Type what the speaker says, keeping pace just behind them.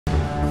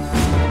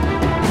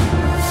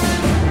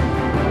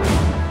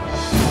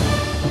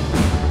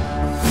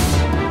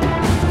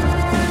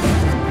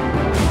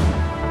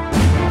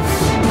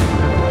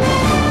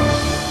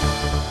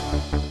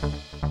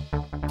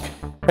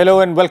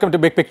Hello and welcome to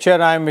Big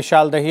Picture. I am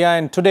VISHAL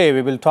and today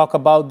we will talk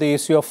about the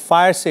issue of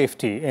fire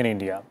safety in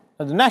India.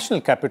 The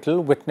national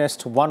capital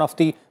witnessed one of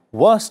the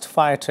worst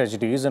fire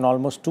tragedies in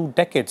almost 2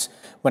 decades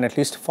when at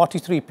least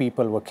 43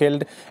 people were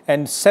killed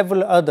and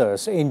several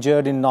others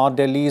injured in North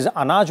Delhi's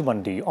Anaj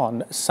Mandi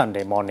on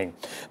Sunday morning.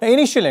 Now,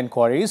 initial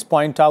inquiries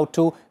point out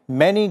to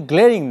many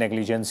glaring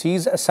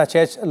negligencies such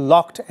as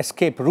locked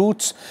escape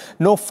routes,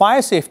 no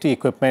fire safety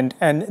equipment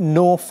and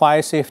no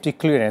fire safety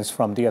clearance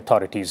from the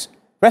authorities.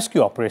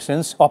 Rescue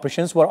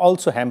operations were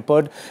also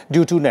hampered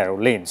due to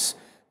narrow lanes.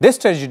 This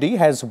tragedy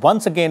has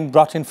once again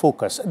brought in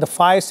focus the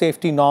fire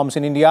safety norms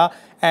in India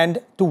and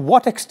to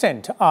what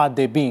extent are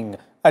they being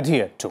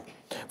adhered to.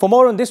 For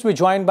more on this, we're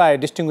joined by a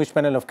distinguished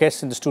panel of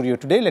guests in the studio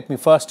today. Let me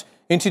first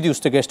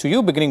introduce the guest to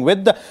you, beginning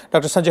with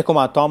Dr.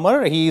 Sanjay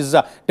Tomar. He is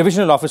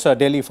Divisional Officer,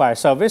 Delhi Fire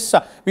Service.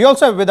 We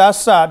also have with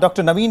us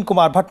Dr. Navin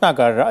Kumar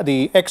Bhatnagar,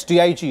 the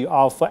ex-DIG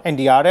of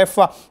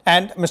NDRF,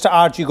 and Mr.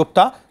 R.G.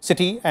 Gupta,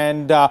 City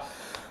and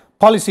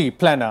Policy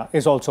Planner,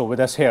 is also with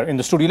us here in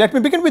the studio. Let me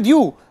begin with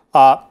you,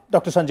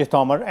 Dr. Sanjay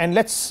Tomar, and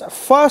let's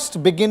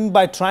first begin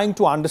by trying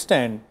to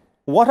understand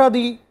what are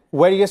the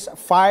various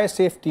fire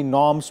safety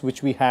norms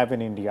which we have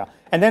in India,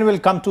 and then we'll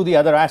come to the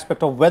other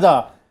aspect of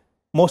whether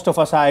most of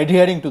us are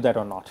adhering to that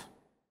or not.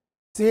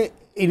 See,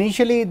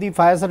 initially the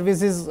fire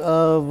services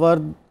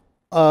were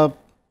a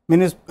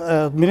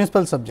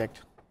municipal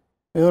subject.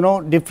 You know,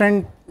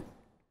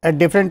 at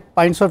different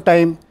points of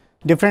time,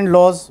 different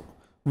laws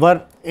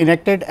were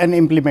enacted and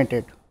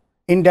implemented.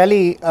 In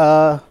Delhi,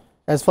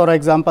 as for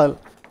example,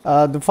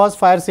 the first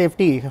Fire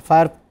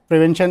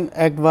Prevention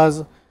Act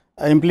was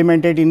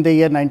implemented in the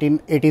year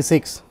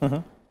 1986.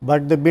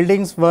 But the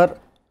buildings were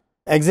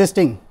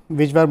existing,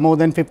 which were more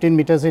than 15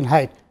 meters in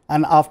height.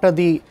 And after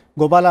the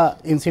Gopala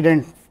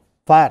incident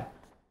fire,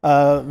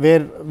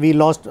 where we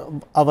lost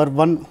our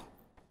one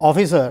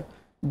officer,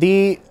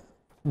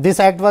 this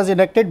act was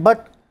enacted.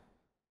 But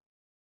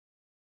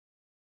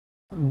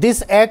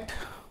this act,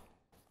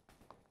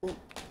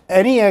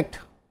 any act,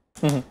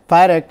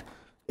 fire act,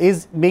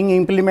 is being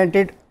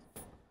implemented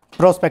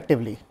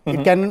prospectively.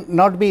 It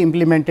cannot be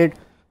implemented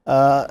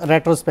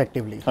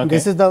retrospectively. Okay.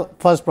 This is the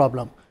first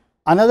problem.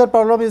 Another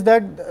problem is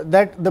that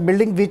the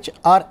buildings which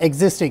are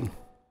existing,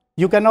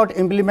 you cannot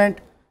implement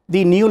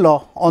the new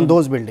law on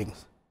those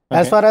buildings. Okay.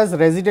 As far as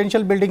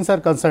residential buildings are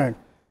concerned,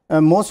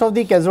 most of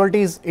the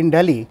casualties in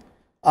Delhi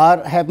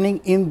are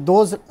happening in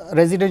those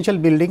residential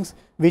buildings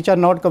which are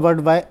not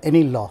covered by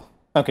any law.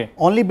 Okay.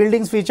 Only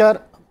buildings which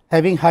are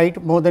having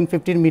height more than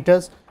 15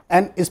 meters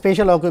and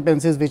special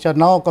occupancies which are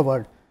now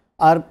covered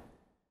are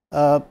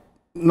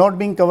not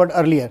being covered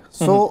earlier.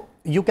 So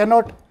you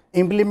cannot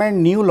implement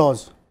new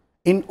laws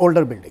in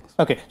older buildings.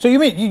 Okay, so you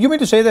mean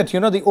to say that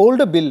the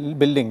older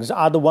buildings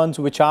are the ones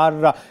which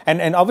are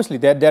and obviously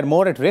they're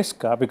more at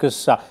risk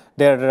because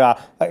their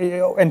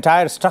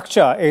entire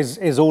structure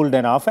is old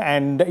enough,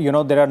 and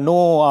there are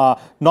no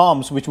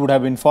norms which would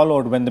have been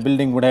followed when the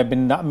building would have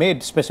been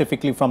made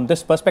specifically from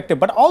this perspective.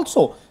 But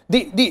also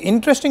the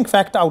interesting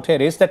fact out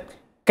here is that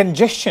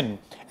congestion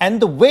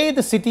and the way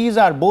the cities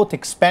are both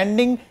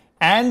expanding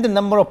and the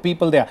number of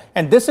people there.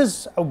 And this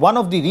is one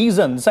of the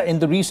reasons in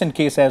the recent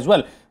case as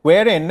well,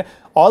 wherein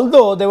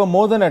although there were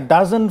more than a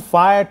dozen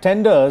fire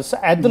tenders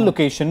at the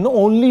location,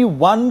 only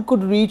one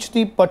could reach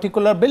the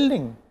particular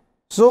building.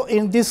 So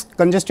in this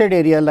congested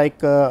area, like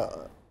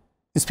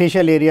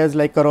special areas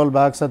like Karol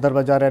Bagh, Sadar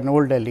Bazaar and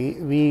Old Delhi,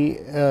 we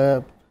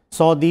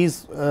saw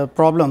these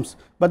problems.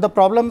 But the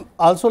problem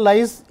also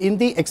lies in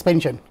the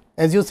expansion.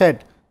 As you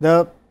said,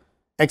 the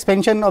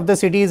expansion of the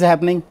city is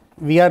happening.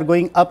 We are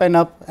going up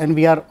and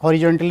we are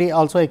horizontally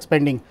also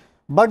expanding.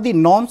 But the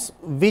norms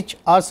which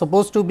are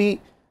supposed to be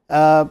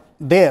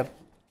there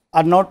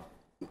are not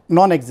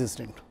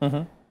non-existent.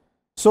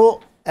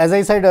 So as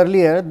I said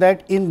earlier,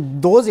 that in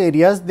those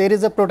areas there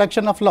is a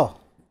protection of law.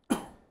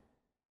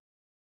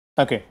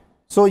 Okay.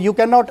 So you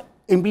cannot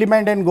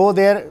implement and go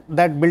there,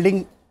 that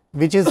building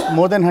which is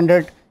more than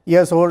 100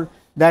 years old,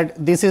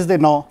 that this is the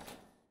law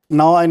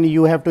now and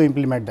you have to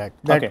implement that.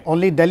 That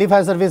only Delhi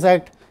Fire Service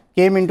Act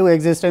came into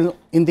existence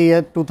in the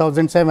year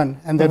 2007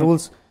 and the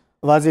rules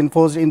was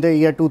enforced in the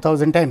year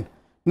 2010.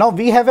 Now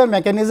we have a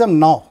mechanism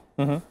now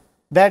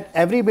that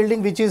every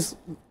building which is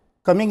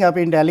coming up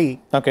in Delhi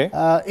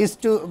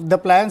the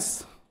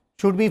plans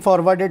should be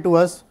forwarded to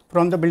us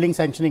from the Building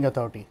Sanctioning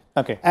Authority.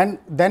 Okay. And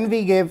then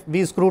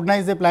we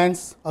scrutinize the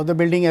plans of the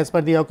building as per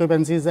the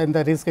occupancies and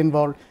the risk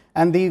involved,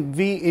 and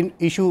we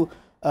issue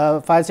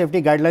fire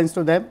safety guidelines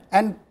to them,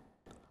 and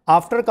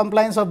after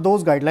compliance of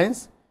those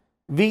guidelines,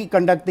 we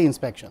conduct the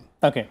inspection.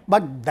 Okay.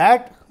 But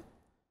that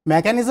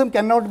mechanism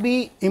cannot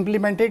be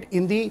implemented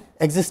in the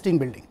existing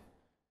building.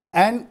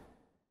 And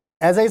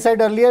as I said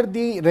earlier,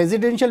 the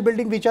residential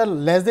building which are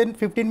less than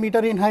 15 meter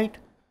in height,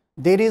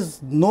 there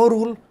is no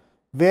rule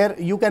where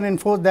you can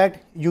enforce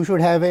that you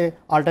should have a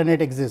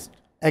alternate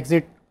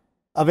exit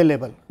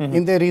available.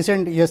 In the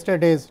recent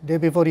day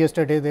before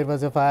yesterday, there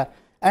was a fire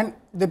and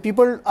the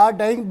people are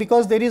dying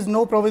because there is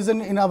no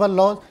provision in our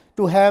laws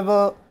to have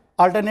a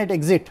alternate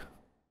exit.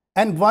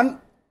 And one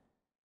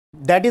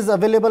that is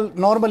available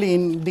normally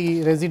in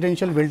the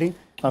residential building,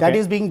 that Okay.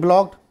 is being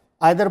blocked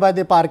either by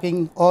the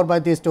parking or by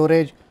the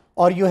storage,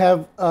 or you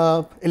have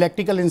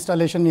electrical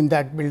installation in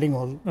that building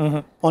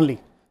only.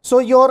 So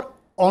your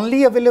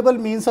only available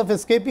means of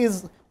escape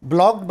is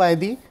blocked by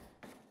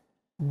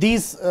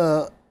these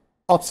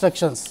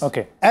obstructions.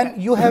 Okay.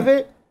 And you have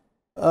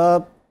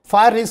a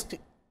fire risk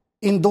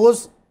in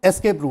those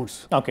escape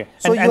routes. Okay.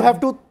 So you have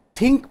to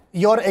think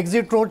your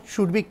exit road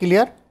should be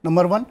clear,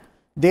 number one.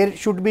 There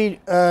should be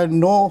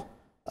no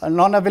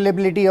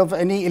non-availability of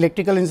any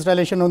electrical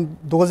installation on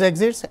those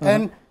exits,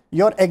 and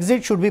your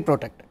exit should be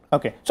protected.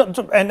 Okay. So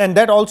and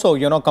that also,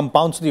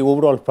 compounds the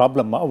overall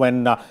problem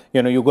when,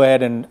 you go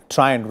ahead and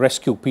try and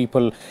rescue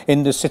people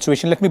in this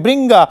situation. Let me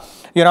bring, Dr.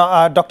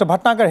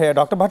 Bhatnagar here.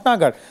 Dr.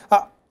 Bhatnagar,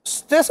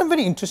 there's some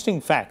very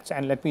interesting facts,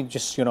 and let me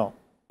just,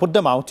 put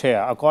them out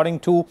here. According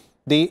to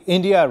the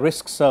India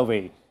Risk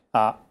Survey,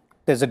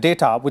 there's a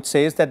data which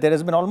says that there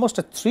has been almost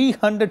a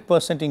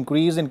 300%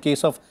 increase in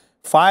case of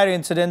fire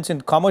incidents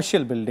in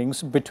commercial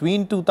buildings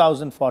between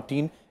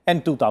 2014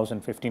 and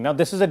 2015. Now,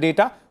 this is a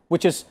data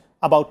which is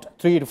about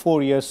 3 to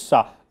 4 years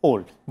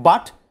old.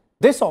 But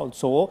this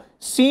also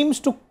seems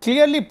to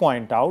clearly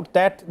point out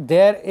that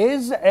there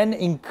is an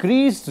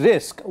increased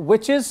risk,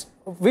 which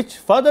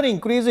further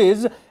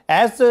increases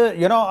as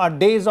our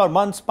days or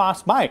months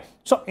pass by.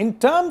 So, in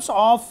terms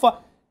of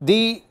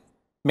the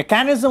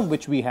mechanism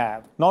which we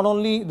have, not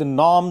only the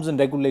norms and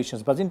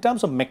regulations, but in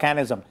terms of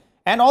mechanism,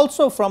 and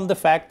also from the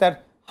fact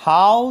that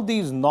how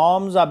these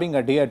norms are being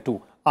adhered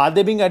to. Are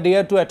they being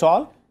adhered to at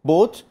all?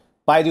 Both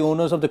by the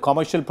owners of the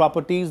commercial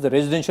properties, the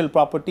residential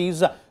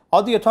properties,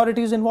 or the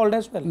authorities involved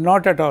as well?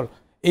 Not at all.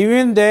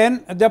 Even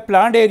then, the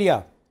planned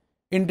area,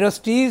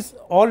 industries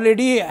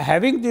already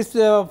having this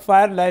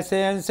fire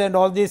license and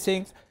all these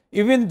things,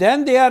 even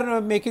then they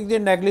are making the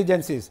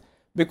negligences.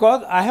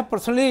 Because I have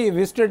personally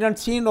visited and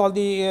seen all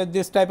the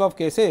this type of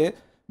cases,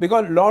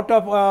 because lot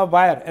of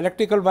wire,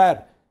 electrical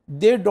wire,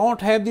 they don't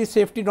have the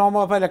safety norm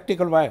of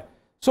electrical wire.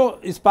 So,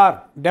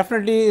 spark,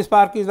 definitely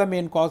spark is the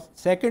main cause.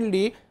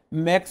 Secondly,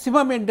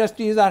 maximum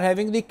industries are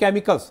having the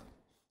chemicals,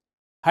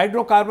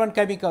 hydrocarbon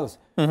chemicals,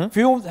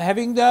 fumes,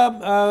 having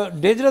the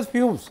dangerous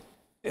fumes,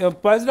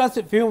 poisonous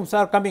fumes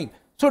are coming.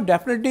 So,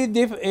 definitely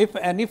if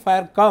any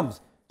fire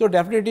comes, so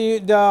definitely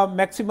the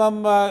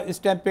maximum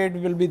stampede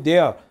will be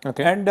there,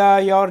 okay. And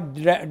your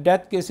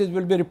death cases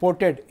will be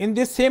reported. In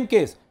this same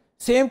case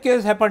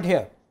happened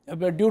here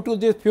due to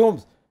these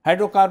fumes,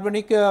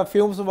 hydrocarbonic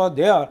fumes were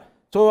there.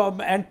 So,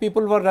 and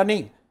people were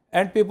running,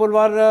 and people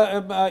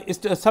were,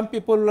 some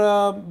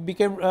people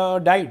became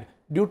died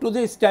due to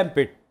the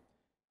stampede,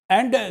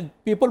 and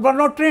people were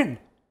not trained.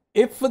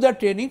 If the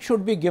training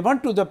should be given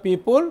to the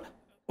people,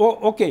 oh,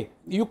 okay,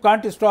 you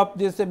can't stop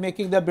this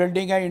making the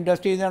building and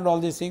industries and all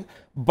these things,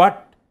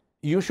 but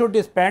you should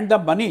spend the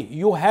money.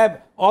 You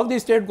have, all the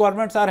state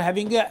governments are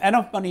having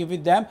enough money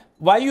with them.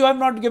 Why you have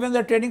not given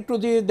the training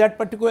to that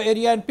particular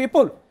area and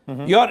people?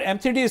 Your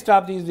MCD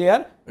staff is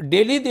there,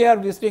 daily they are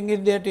visiting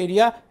in that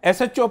area,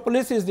 SHO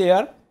police is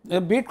there,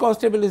 beat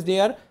constable is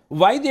there.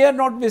 Why they are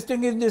not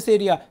visiting in this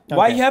area? Okay.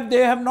 Why they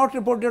have not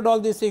reported all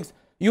these things?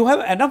 You have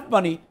enough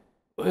money,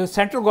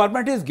 central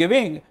government is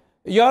giving.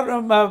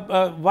 Your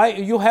why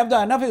you have the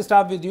enough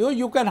staff with you,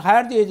 you can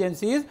hire the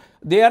agencies,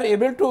 they are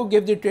able to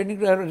give the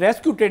training,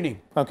 rescue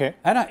training. Okay.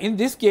 And in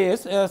this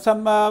case,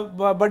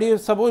 somebody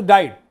suppose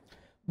died,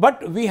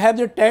 but we have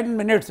the 10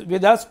 minutes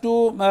with us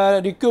to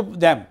recoup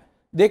them.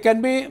 They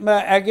can be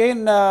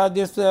again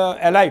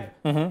alive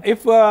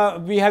if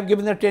we have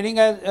given the training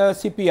as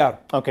CPR.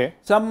 Okay.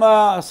 Some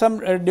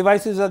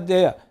devices are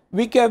there.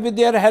 We can, with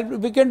their help,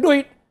 we can do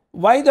it.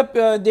 Why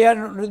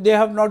they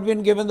have not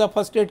been given the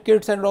first aid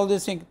kits and all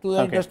these things to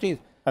the industries?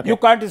 Okay. You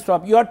can't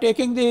stop. You are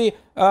taking the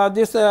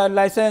this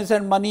license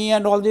and money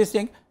and all these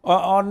things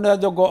on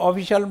the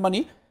official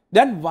money.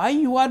 Then why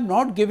you are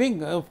not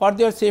giving for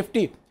their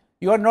safety?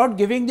 You are not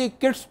giving the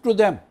kits to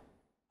them.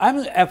 I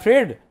am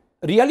afraid.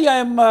 Really, I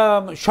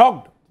am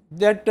shocked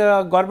that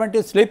government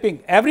is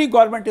sleeping. Every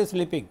government is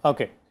sleeping.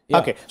 Okay. Yeah.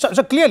 Okay.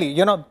 So clearly,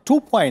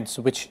 2 points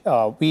which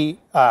we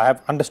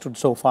have understood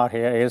so far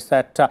here is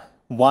that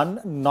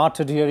one, not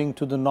adhering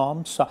to the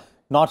norms,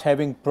 not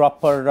having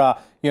proper,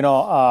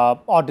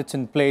 audits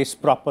in place,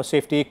 proper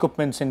safety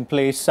equipments in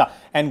place,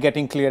 and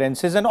getting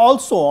clearances, and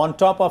also on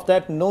top of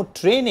that, no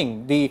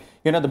training, the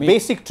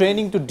basic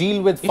training to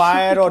deal with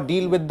fire or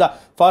deal with the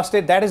first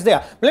aid, that is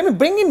there. Let me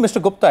bring in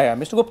Mr. Gupta here.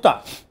 Mr.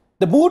 Gupta,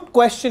 the moot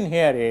question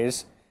here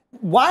is,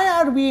 why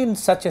are we in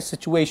such a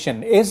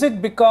situation? Is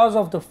it because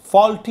of the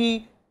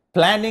faulty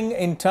planning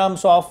in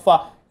terms of,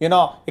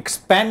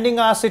 expanding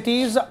our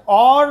cities,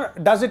 or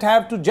does it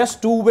have to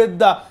just do with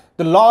the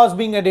laws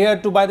being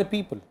adhered to by the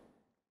people?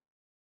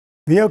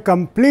 We have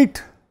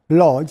complete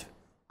laws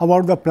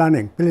about the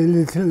planning.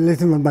 Please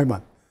listen one by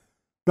one.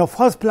 The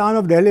first plan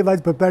of Delhi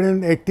was prepared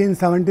in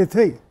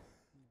 1873,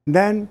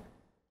 then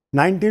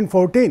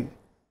 1914,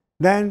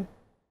 then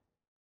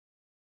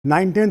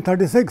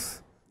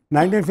 1936,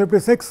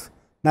 1956,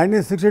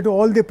 1962,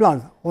 all the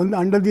plans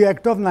under the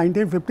Act of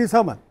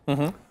 1957.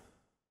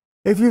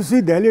 If you see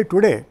Delhi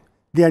today,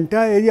 the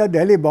entire area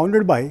Delhi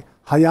bounded by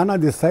Haryana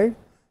this side,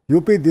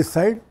 UP this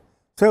side.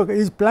 So it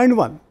is planned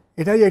one.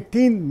 It has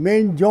 18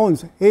 main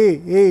zones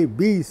A,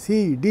 B,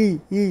 C,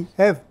 D, E,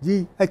 F,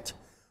 G, H,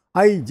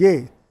 I,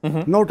 J,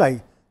 not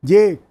I,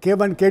 J,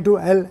 K1,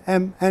 K2, L,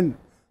 M, N.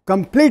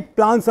 Complete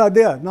plans are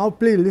there. Now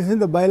please listen to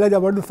the biology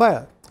about the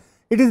fire.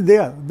 It is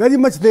there, very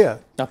much there.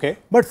 Okay.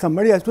 But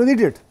somebody has to lead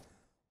it.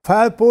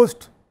 Fire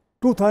post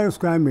 2000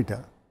 square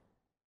meter.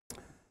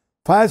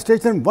 Fire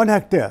station 1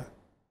 hectare.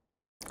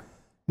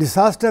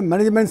 Disaster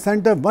management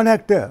center 1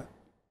 hectare.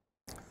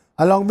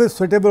 Along with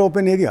suitable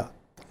open area.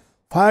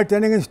 Fire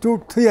training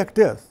institute 3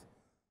 hectares.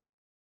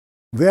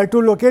 Where to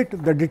locate?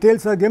 The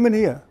details are given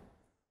here.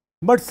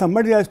 But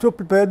somebody has to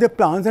prepare the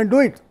plans and do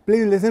it.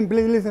 Please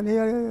listen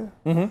here.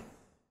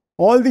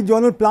 All the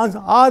zonal plans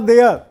are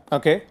there.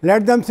 Okay.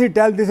 Let them see,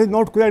 tell this is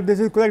not correct, this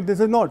is correct, this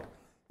is not.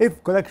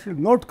 If correct is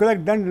not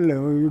correct, then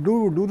you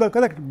do the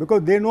correct,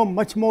 because they know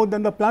much more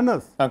than the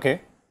planners.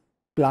 Okay.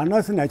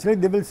 Planners naturally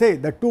they will say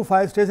that 2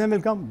 fire stations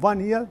will come 1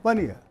 year,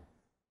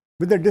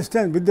 with the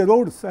distance, with the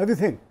roads,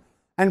 everything.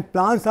 And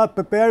plans are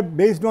prepared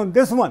based on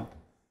this one.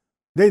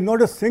 There is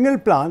not a single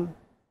plan.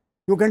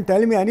 You can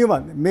tell me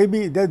anyone.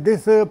 Maybe that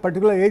this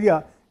particular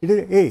area, it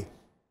is A,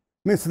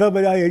 means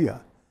Surabaya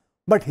area.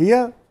 But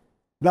here,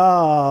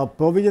 the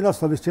provision of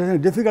substation is a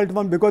difficult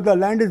one because the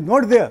land is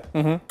not there.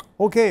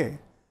 Okay.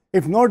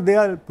 If not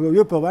there,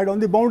 you provide on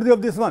the boundary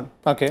of this one.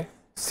 Okay.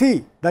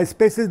 C, the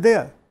space is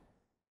there.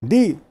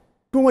 D,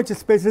 too much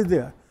space is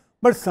there.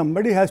 But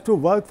somebody has to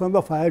work from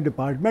the fire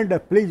department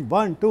that please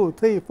 1, 2,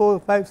 3, 4,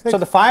 5, 6. So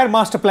the fire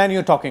master plan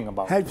you're talking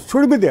about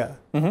should be there.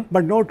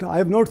 But not, I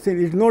have not seen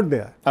it, is not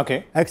there.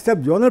 Okay.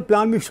 Except zonal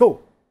plan we show.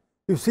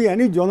 You see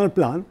any zonal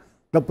plan,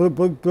 the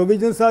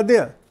provisions are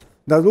there.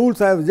 The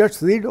rules I have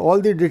just read, all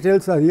the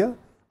details are here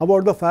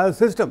about the fire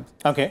systems.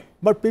 Okay.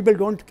 But people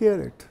don't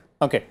care it.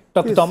 Okay.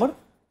 Dr. Tomar?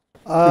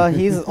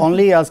 He's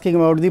only asking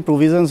about the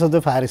provisions of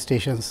the fire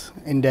stations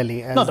in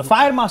Delhi. No, the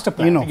fire master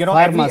plan. You know,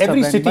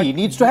 every city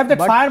needs to have that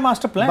fire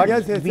master plan. But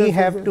Yes, we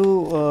have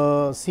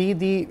to see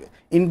the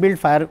inbuilt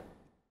fire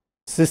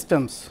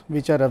systems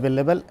which are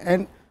available,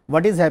 and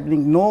what is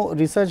happening. No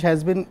research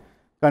has been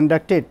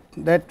conducted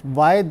that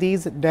why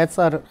these deaths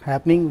are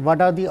happening,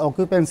 what are the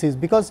occupancies,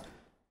 because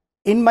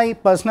in my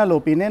personal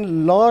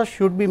opinion, law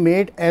should be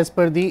made as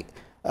per the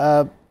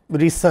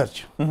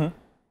research.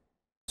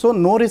 So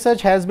no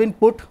research has been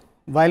put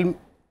while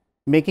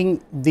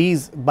making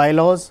these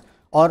bylaws,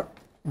 or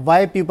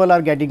why people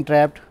are getting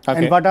trapped,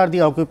 and what are the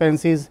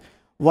occupancies,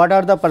 what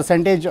are the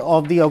percentage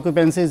of the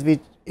occupancies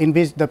in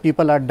which the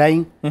people are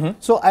dying.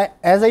 So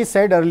as I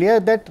said earlier,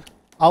 that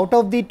out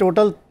of the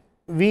total,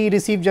 we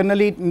receive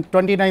generally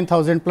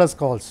 29,000 plus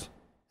calls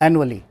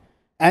annually,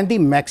 and the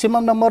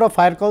maximum number of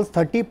fire calls,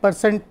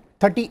 38%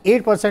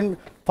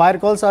 fire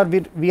calls are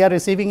we are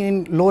receiving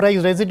in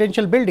low-rise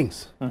residential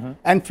buildings,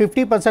 and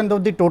 50%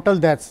 of the total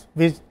deaths,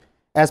 which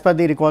as per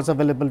the records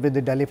available with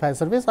the Delhi Fire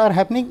Service, are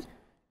happening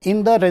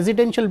in the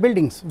residential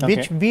buildings,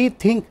 which we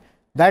think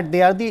that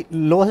they are the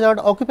low hazard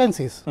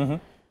occupancies.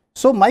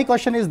 So my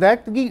question is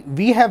that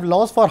we have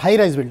laws for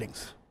high-rise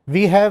buildings,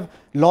 we have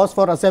laws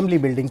for assembly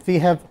buildings, we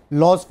have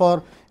laws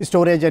for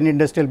storage and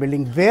industrial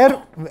buildings.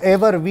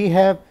 Wherever we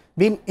have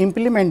been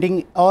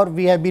implementing, or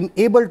we have been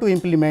able to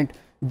implement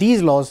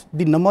these laws,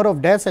 the number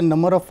of deaths and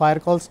number of fire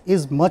calls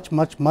is much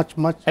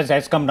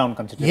has come down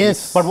considerably.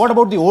 Yes. But what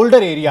about the older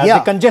areas, the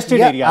congested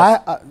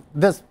areas?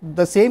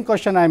 The same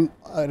question I am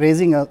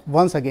raising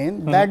once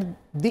again, that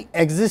the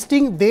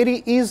existing, there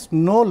is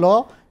no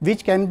law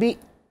which can be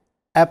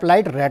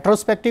applied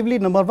retrospectively,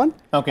 number one,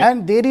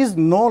 and there is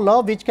no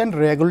law which can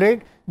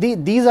regulate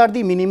these are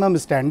the minimum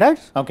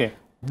standards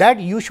that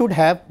you should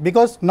have,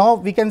 because now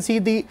we can see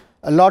the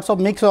lots of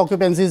mixed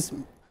occupancies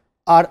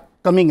are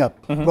coming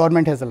up.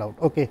 Government has allowed,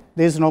 there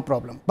is no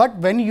problem. But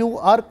when you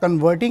are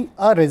converting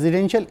a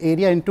residential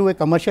area into a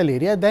commercial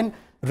area, then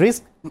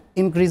risk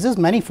increases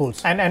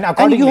manifolds. And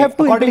accordingly, you have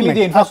to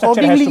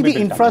accordingly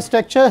the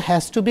infrastructure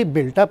has to be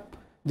built up.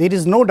 There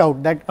is no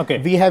doubt that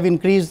we have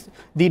increased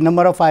the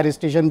number of fire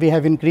stations, we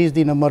have increased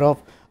the number of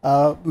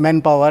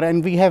manpower,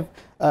 and we have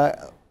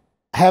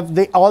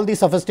all the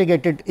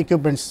sophisticated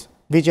equipments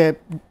which a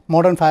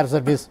modern fire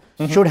service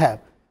should have.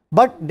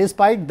 But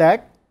despite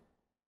that,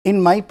 in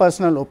my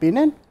personal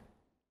opinion,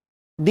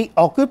 the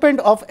occupant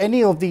of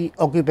any of the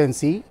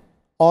occupancy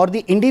or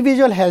the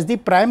individual has the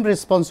prime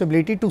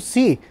responsibility to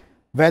see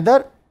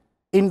whether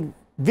in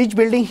which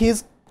building he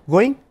is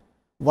going,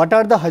 what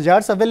are the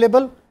hazards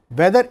available,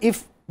 whether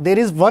if there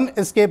is one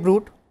escape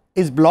route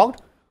is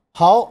blocked,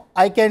 how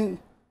I can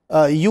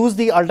use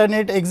the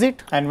alternate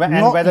exit, and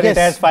whether it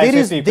has fire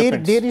safety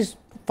equipment. There is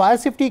fire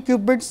safety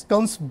equipment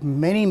comes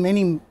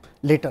many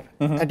later,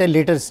 at a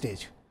later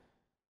stage.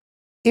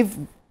 If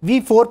we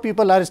 4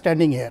 people are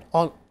standing here,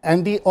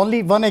 and the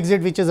only one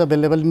exit which is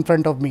available in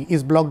front of me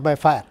is blocked by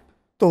fire,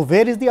 so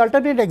where is the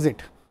alternate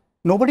exit?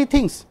 Nobody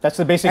thinks. That's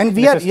the basic. And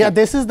we are,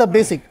 this is the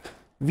basic.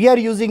 We are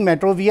using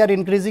metro, we are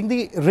increasing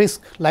the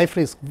risk, life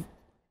risk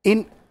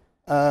in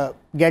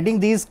getting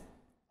these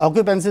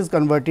occupancies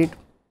converted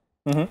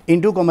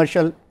into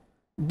commercial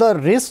the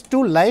risk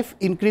to life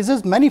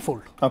increases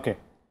manifold. Okay.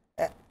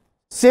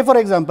 Say for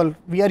example,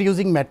 we are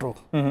using metro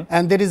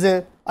and there is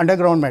a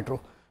underground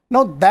metro.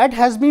 Now that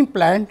has been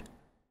planned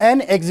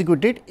and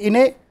executed in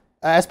a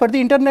as per the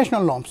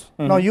international norms.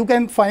 Now you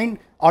can find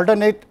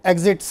alternate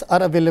exits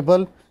are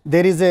available.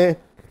 There is a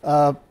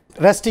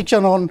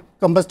restriction on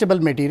combustible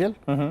material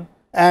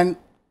and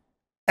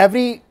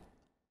every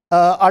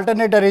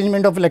alternate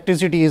arrangement of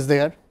electricity is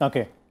there.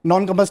 Okay.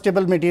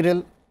 Non-combustible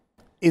material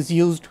is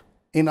used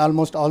in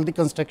almost all the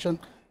construction.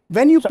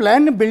 When you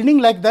plan a building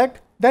like that,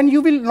 then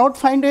you will not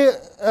find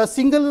a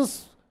single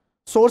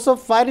source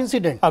of fire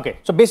incident. Okay,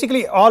 so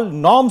basically all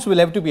norms will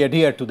have to be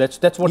adhered to.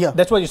 That's what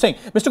you're saying,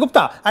 Mr.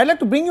 Gupta. I'd like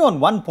to bring you on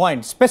one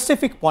point,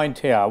 specific point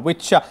here,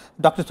 which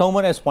Dr.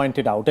 Tomar has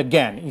pointed out.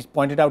 Again, he's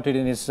pointed out it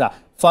in his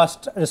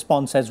first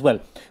response as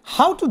well.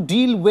 How to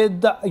deal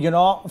with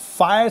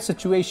fire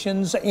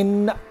situations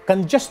in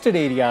congested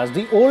areas,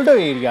 the older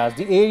areas,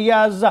 the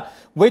areas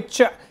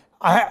which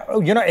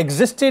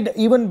existed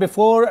even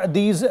before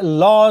these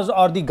laws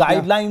or the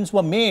guidelines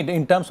were made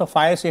in terms of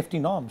fire safety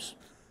norms.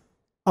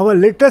 Our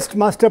latest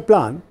master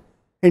plan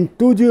in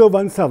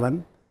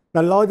 2017,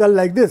 the laws are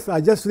like this.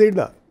 I just read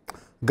the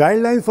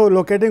guidelines for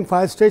locating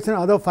fire station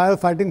and other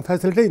firefighting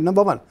facilities.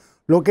 Number 1,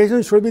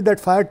 location should be that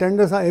fire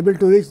tenders are able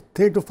to reach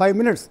 3 to 5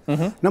 minutes.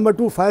 Number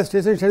 2, fire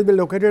station should be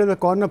located at the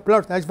corner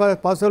plots as far as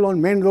possible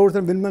on main roads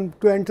and women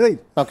to entry.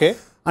 Okay.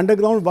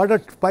 Underground water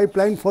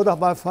pipeline for the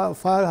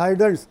fire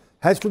hydrants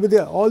has to be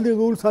there. All the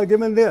rules are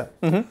given there.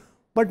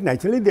 But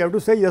naturally, they have to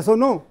say yes or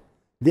no.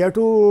 They have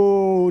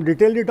to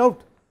detail it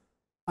out.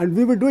 And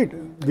we will do it.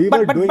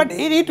 But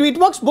it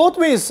works both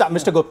ways,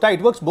 Mr. Gupta.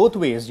 It works both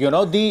ways.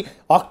 The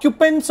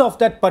occupants of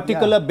that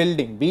particular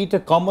building, be it a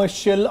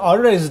commercial or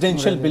a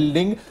residential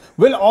building,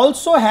 will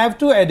also have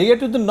to adhere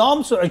to the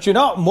norms.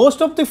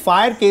 Most of the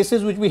fire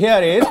cases which we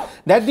hear is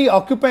that the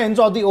occupants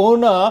or the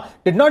owner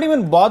did not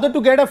even bother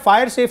to get a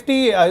fire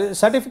safety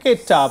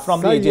certificate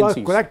from the agencies.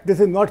 You are correct. This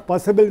is not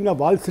possible in a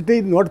walled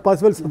city, not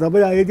possible in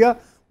suburban area,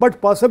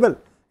 but possible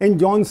in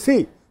Zone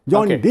C,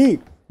 Zone D,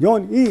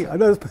 Zone E,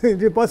 others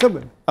it is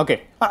possible.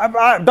 Okay.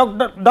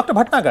 Dr.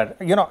 Bhatnagar,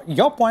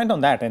 your point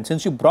on that, and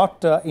since you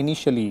brought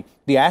initially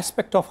the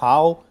aspect of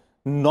how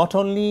not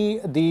only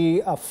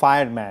the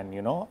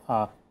fireman,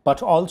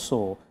 but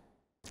also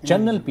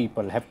general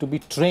people have to be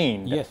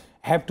trained,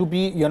 have to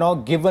be,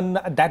 given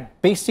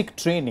that basic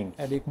training.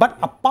 But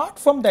apart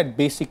from that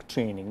basic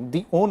training,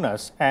 the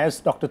onus, as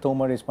Dr.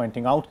 Tomar is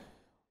pointing out,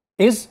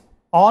 is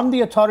on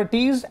the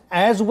authorities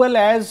as well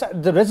as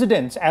the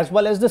residents as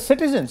well as the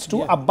citizens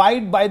to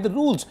abide by the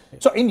rules.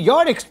 So in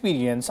your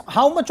experience,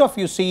 how much of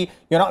you see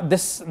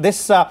this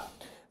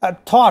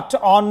thought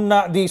on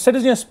the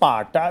citizens'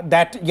 part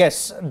that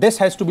yes, this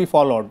has to be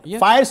followed?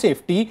 Fire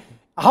safety,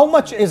 how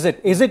much is it?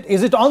 Is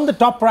it on the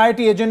top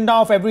priority agenda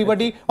of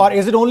everybody, or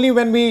is it only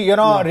when we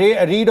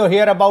read or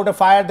hear about a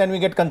fire then we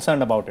get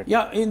concerned about it?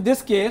 Yeah, in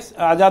this case,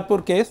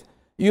 Azadpur case,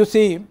 you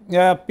see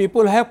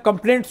people have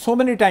complained so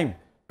many times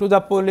to the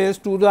police,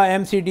 to the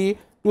MCD,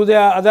 to the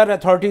other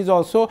authorities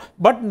also,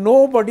 but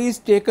nobody is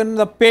taken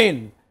the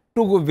pain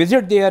to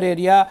visit their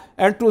area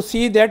and to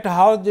see that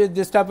how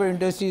this type of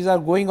industries are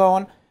going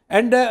on.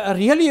 And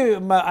really,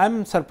 I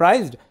am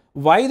surprised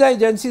why the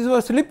agencies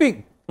were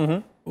sleeping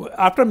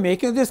after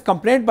making this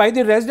complaint by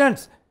the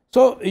residents.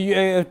 So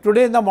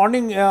today in the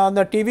morning on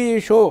the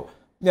TV show,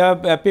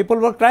 people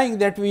were crying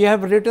that we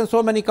have written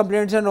so many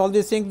complaints and all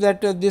these things that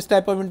this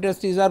type of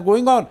industries are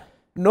going on.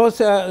 No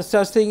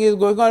such thing is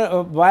going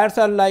on. Wires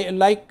are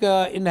like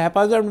in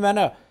haphazard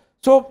manner.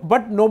 So,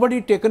 but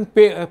nobody taken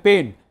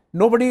pain.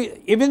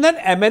 Nobody, even an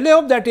MLA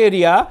of that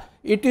area,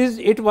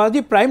 it was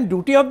the prime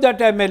duty of that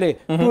MLA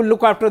to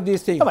look after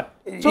these things. But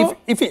so,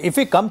 if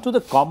we come to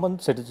the common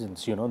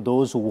citizens,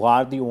 those who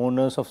are the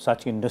owners of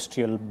such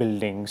industrial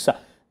buildings,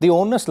 the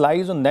onus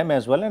lies on them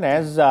as well. And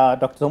as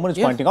Dr. Tomar is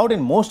pointing out, in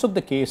most of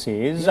the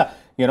cases,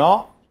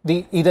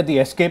 either the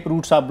escape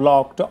routes are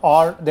blocked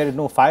or there is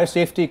no fire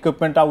safety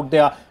equipment out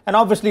there, and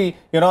obviously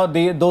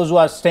those who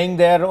are staying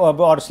there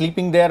or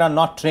sleeping there are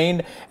not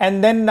trained,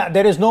 and then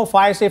there is no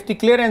fire safety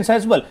clearance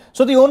as well.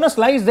 So the onus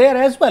lies there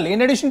as well,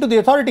 in addition to the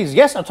authorities.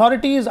 Yes,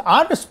 authorities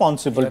are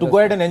responsible to go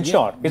ahead and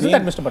ensure. Isn't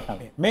that, Mr.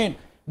 Bhatnagar?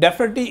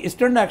 Definitely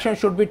stern action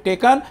should be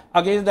taken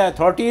against the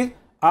authorities.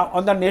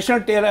 On the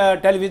national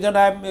television,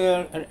 I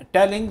am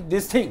telling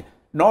this thing,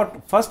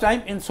 not first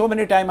time, in so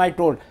many time I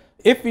told.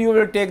 If you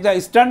will take the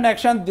stern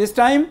action this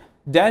time,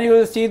 then you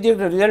will see the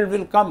result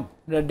will come.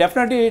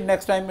 Definitely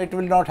next time it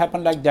will not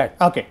happen like that.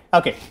 Okay.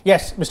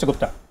 Yes, Mr.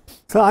 Gupta.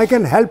 So I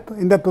can help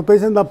in the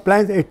preparation of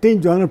plans,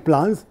 18 general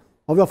plans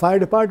of the fire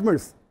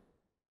departments.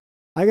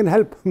 I can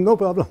help, no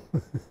problem.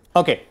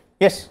 Okay.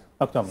 Yes,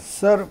 Dr. Tomar.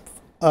 Sir,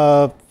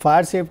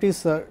 fire safety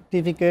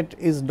certificate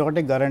is not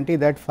a guarantee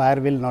that fire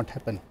will not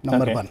happen,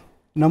 number 1.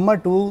 Number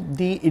 2,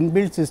 the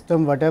inbuilt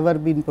system, whatever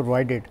been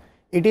provided,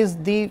 it is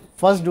the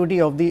first duty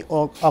of the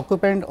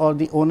occupant or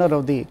the owner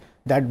of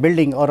that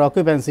building or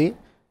occupancy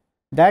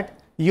that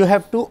you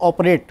have to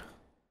operate.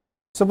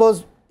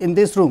 Suppose in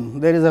this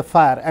room there is a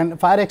fire and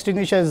fire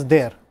extinguisher is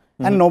there.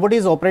 and nobody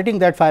is operating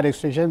that fire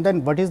extinguisher,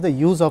 then what is the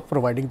use of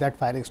providing that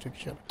fire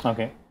extinguisher?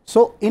 Okay.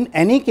 So, in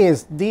any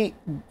case, the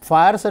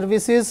fire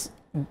services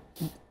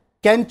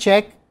can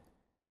check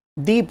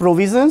the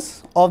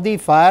provisions of the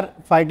fire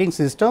fighting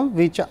system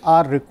which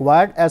are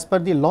required as per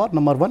the law,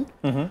 number one.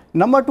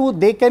 Number two,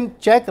 they can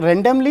check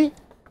randomly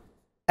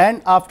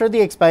and after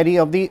the expiry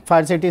of the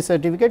fire safety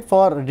certificate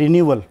for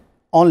renewal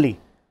only.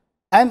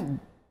 And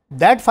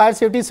that fire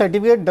safety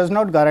certificate does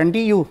not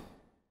guarantee you,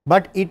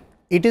 but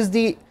it is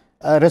the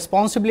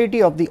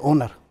responsibility of the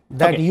owner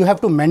that you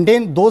have to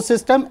maintain those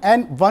systems,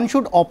 and one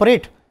should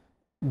operate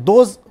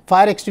those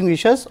fire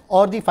extinguishers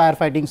or the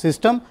firefighting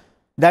system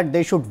that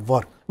they should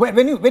work.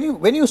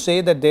 When you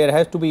say that there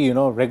has to be, you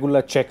know,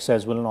 regular checks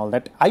as well and all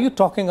that, are you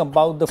talking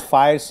about the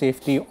fire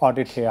safety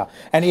audit here?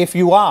 And if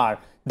you are,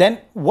 then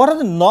what are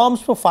the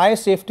norms for fire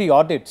safety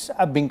audits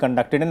being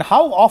conducted, and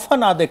how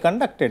often are they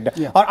conducted,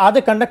 or are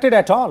they conducted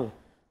at all?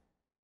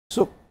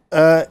 So,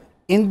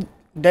 in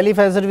Delhi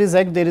Fire Service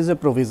Act, there is a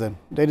provision.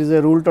 There is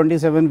a Rule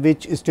 27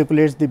 which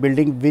stipulates the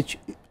building which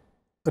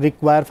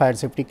require fire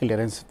safety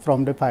clearance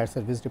from the fire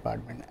service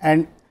department.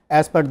 And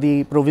as per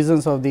the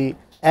provisions of the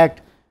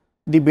Act,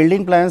 the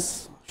building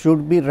plans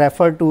should be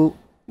referred to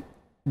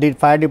the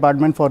fire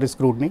department for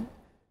scrutiny.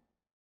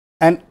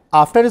 And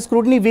after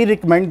scrutiny, we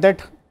recommend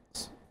that,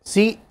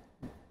 see,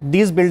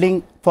 this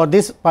building for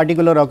this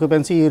particular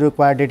occupancy, you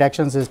require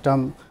detection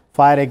system,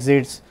 fire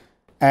exits,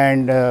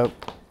 and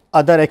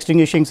other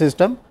extinguishing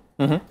system.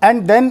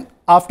 And then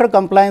after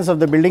compliance of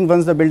the building,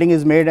 once the building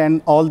is made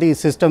and all the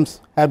systems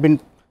have been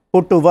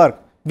put to work,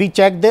 we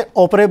check their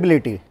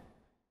operability.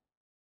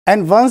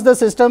 And once the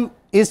system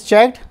is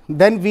checked,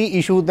 then we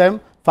issue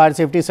them fire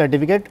safety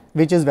certificate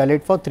which is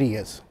valid for 3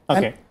 years.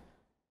 Okay.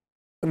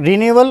 And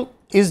renewal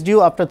is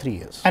due after 3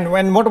 years. And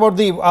what about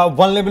the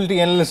vulnerability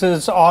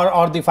analysis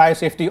or the fire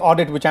safety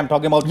audit which I am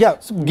talking about? Yeah,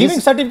 so giving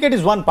certificate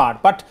is one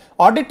part, but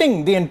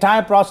auditing the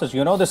entire process,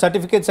 you know, the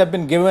certificates have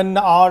been given,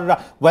 or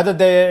whether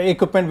the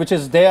equipment which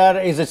is there,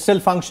 is it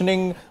still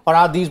functioning, or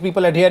are these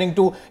people adhering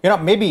to, you know,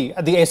 maybe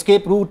the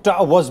escape route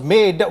was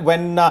made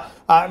when,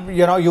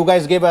 you know, you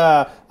guys gave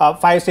a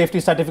fire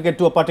safety certificate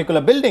to a particular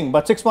building,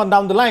 but 6 months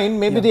down the line,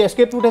 maybe the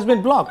escape route has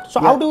been blocked.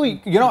 So how do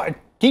we, you know,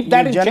 keep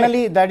that in check?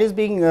 Generally, that is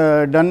being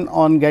done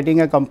on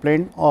getting a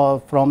complaint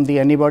from the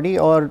anybody,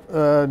 or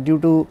due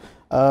to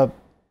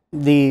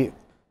the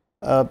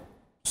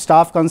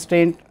staff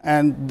constraint,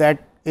 and that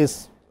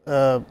is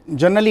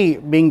generally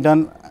being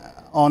done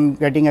on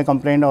getting a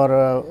complaint,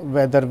 or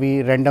whether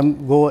we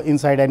random go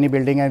inside any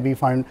building and we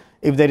find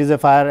if there is a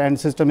fire and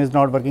system is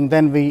not working,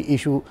 then we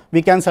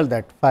cancel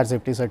that fire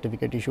safety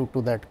certificate issued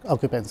to that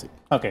occupancy.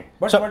 Okay.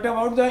 But so, what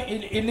about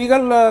the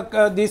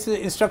illegal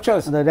these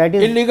structures? That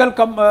is illegal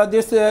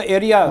this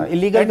area.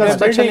 Illegal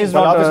construction is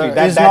well, not obviously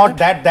that is not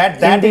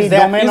that is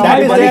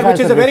there, which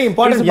is a very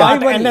important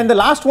part. And then the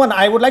last one,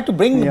 I would like to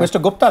bring Mr.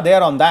 Gupta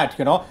there on that.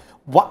 You know,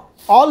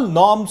 all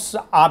norms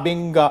are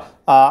being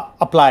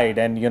applied,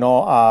 and you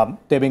know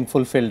they're being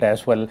fulfilled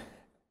as well.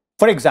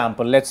 For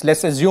example, let's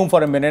assume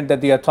for a minute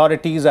that the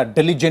authorities are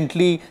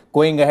diligently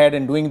going ahead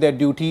and doing their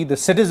duty. The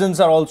citizens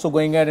are also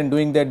going ahead and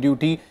doing their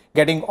duty,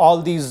 getting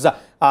all these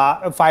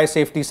fire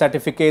safety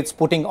certificates,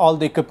 putting all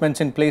the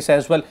equipments in place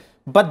as well.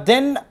 But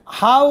then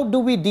how do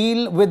we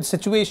deal with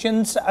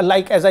situations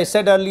like, as I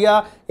said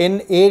earlier,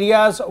 in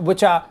areas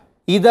which are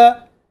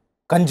either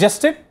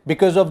congested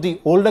because of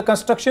the older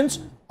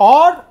constructions,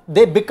 or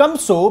they become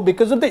so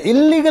because of the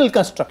illegal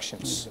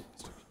constructions?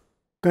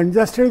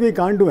 Congested, we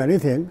can't do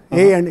anything,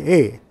 A and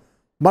A.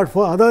 But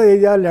for other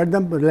areas,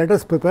 let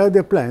us prepare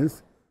the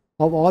plans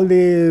of all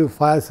the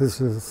fire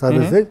services,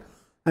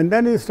 and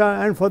then we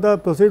start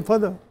and proceed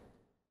further.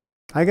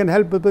 I can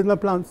help prepare the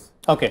plans.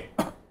 Okay.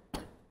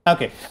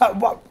 Okay.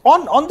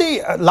 On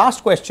the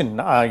last question,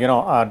 you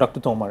know,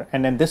 Dr. Tomar,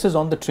 and then this is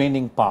on the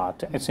training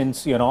part,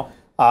 since you know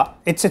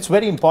it's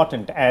very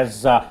important,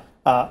 as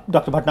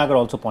Dr. Bhatnagar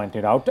also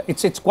pointed out.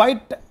 It's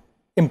quite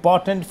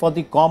important for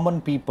the common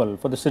people,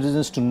 for the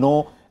citizens to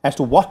know as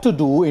to what to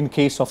do in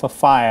case of a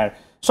fire.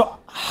 So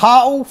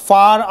how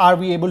far are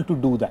we able to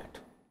do that?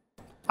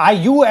 Are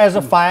you as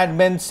a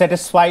fireman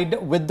satisfied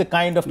with the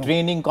kind of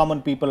training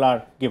common people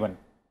are given?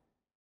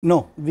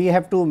 No, we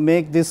have to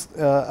make this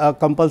a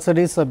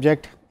compulsory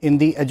subject in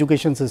the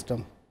education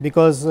system,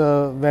 because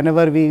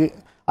whenever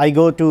I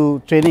go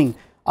to training,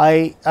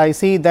 I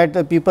see that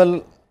the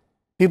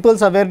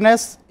people's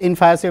awareness in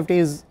fire safety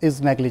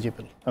is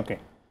negligible. Okay.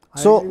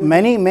 So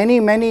many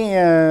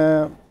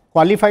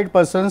qualified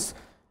persons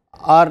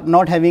are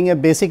not having a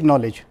basic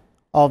knowledge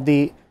of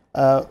the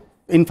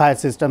in fire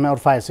system or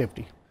fire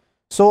safety.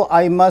 So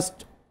I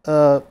must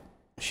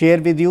share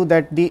with you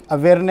that the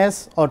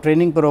awareness or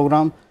training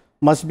program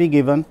must be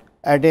given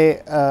at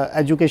a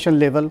education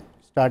level,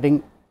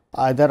 starting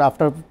either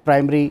after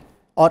primary,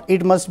 or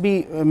it must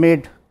be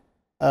made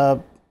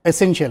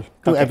essential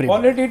to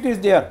everyone. Already it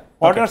is there.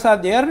 Orders are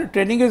there.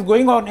 Training is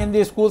going on in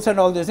the schools and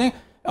all this thing.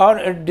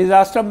 Or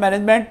Disaster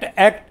Management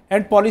Act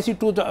and Policy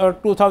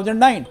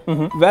 2009.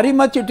 Very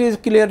much it is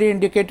clearly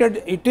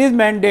indicated. It is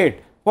mandate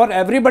for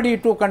everybody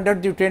to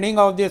conduct the training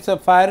of this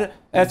fire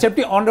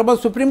safety. Honorable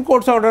Supreme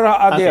Court's order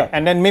are there.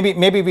 And then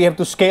maybe we have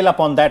to scale up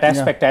on that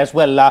aspect as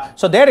well.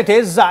 So there it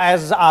is,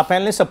 as our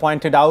panelists have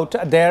pointed out,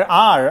 there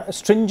are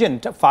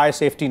stringent fire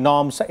safety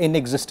norms in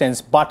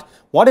existence, but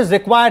what is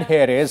required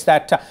here is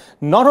that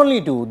not only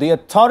do the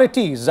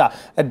authorities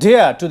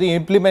adhere to the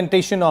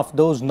implementation of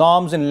those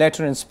norms in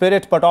letter and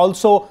spirit, but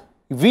also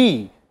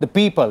we, the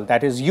people,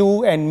 that is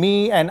you and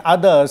me and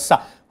others,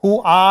 who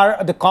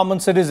are the common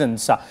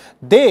citizens,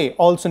 they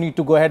also need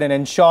to go ahead and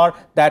ensure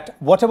that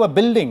whatever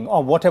building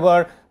or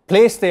whatever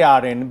place they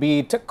are in, be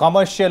it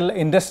commercial,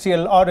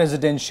 industrial or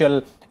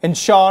residential,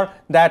 ensure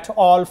that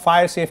all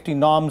fire safety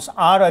norms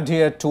are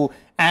adhered to,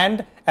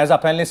 and as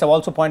our panelists have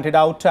also pointed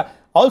out,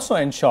 also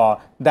ensure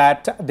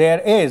that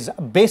there is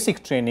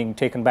basic training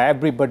taken by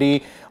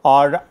everybody,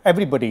 or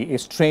everybody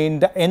is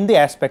trained in the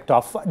aspect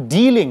of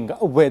dealing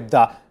with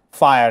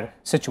fire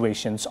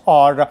situations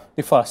or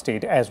the first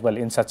aid as well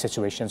in such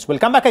situations. We'll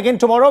come back again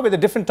tomorrow with a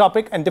different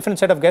topic and different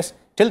set of guests.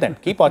 Till then,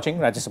 keep watching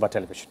Rajya Sabha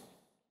Television.